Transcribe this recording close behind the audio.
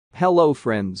Hello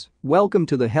friends, welcome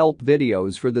to the help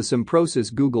videos for the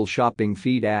Simprosys Google Shopping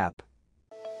Feed app.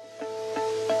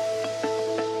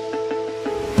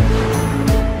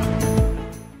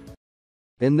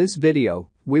 In this video,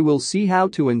 we will see how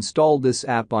to install this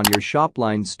app on your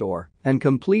Shopline store and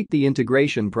complete the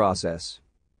integration process.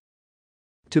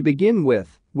 To begin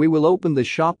with, we will open the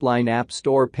Shopline App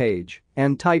Store page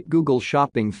and type Google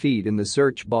Shopping Feed in the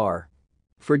search bar.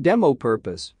 For demo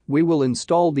purpose, we will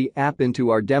install the app into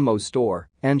our demo store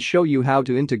and show you how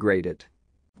to integrate it.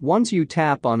 Once you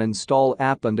tap on Install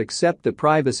App and accept the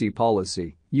privacy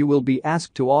policy, you will be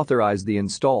asked to authorize the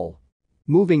install.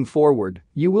 Moving forward,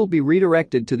 you will be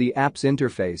redirected to the app's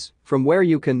interface, from where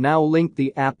you can now link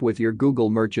the app with your Google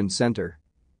Merchant Center.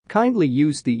 Kindly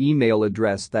use the email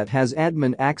address that has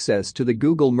admin access to the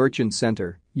Google Merchant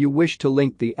Center you wish to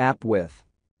link the app with.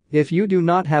 If you do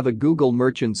not have a Google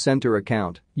Merchant Center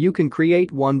account, you can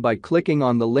create one by clicking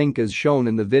on the link as shown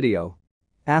in the video.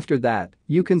 After that,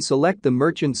 you can select the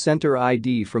Merchant Center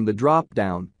ID from the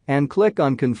drop-down and click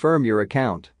on Confirm your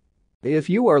account. If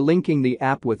you are linking the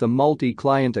app with a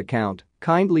multi-client account,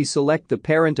 kindly select the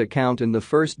parent account in the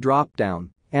first drop-down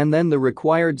and then the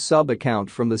required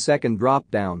sub-account from the second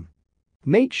drop-down.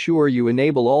 Make sure you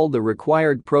enable all the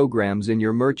required programs in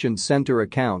your Merchant Center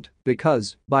account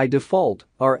because, by default,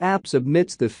 our app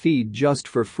submits the feed just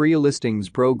for free listings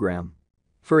program.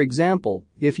 For example,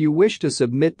 if you wish to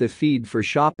submit the feed for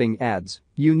shopping ads,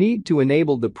 you need to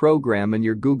enable the program in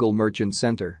your Google Merchant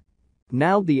Center.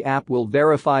 Now the app will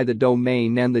verify the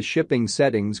domain and the shipping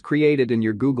settings created in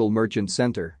your Google Merchant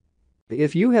Center.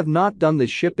 If you have not done the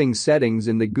shipping settings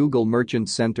in the Google Merchant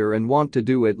Center and want to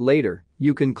do it later,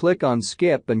 you can click on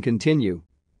Skip and continue.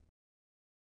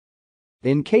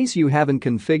 In case you haven't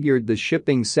configured the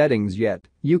shipping settings yet,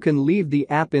 you can leave the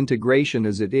app integration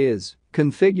as it is,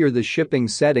 configure the shipping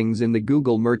settings in the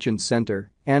Google Merchant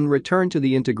Center, and return to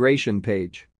the integration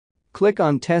page. Click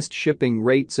on Test Shipping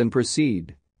Rates and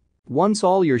proceed. Once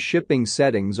all your shipping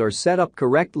settings are set up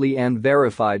correctly and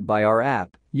verified by our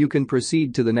app, you can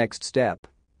proceed to the next step.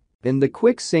 In the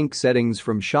Quick Sync settings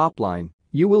from Shopline,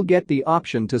 you will get the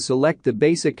option to select the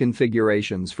basic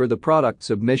configurations for the product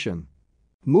submission.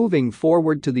 Moving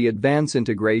forward to the advanced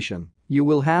integration, you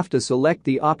will have to select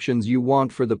the options you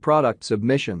want for the product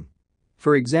submission.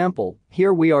 For example,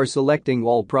 here we are selecting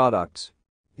all products.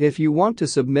 If you want to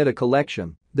submit a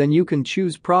collection, then you can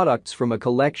choose products from a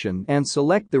collection and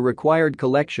select the required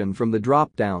collection from the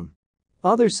drop-down.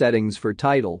 Other settings for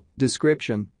title,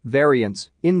 description,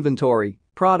 variants, inventory,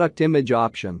 product image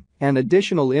option, and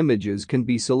additional images can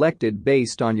be selected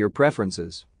based on your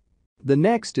preferences. The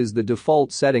next is the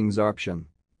default settings option.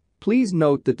 Please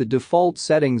note that the default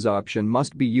settings option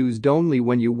must be used only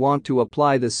when you want to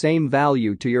apply the same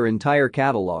value to your entire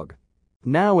catalog.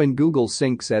 Now in Google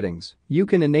Sync settings, you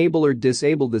can enable or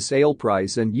disable the sale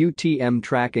price and UTM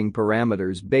tracking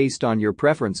parameters based on your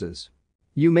preferences.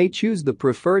 You may choose the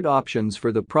preferred options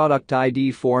for the product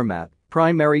ID format,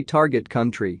 primary target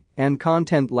country, and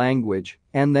content language,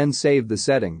 and then save the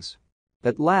settings.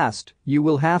 At last, you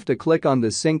will have to click on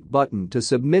the Sync button to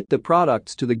submit the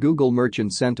products to the Google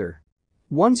Merchant Center.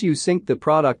 Once you sync the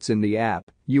products in the app,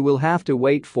 you will have to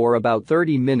wait for about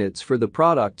 30 minutes for the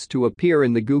products to appear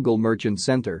in the Google Merchant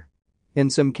Center. In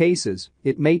some cases,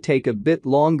 it may take a bit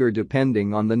longer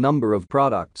depending on the number of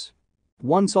products.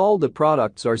 Once all the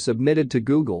products are submitted to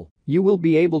Google, you will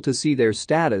be able to see their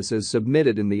status as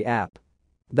submitted in the app.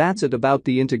 That's it about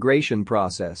the integration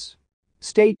process.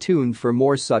 Stay tuned for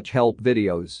more such help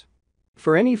videos.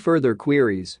 For any further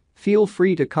queries, feel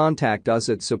free to contact us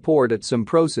at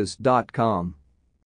support@simprosys.com.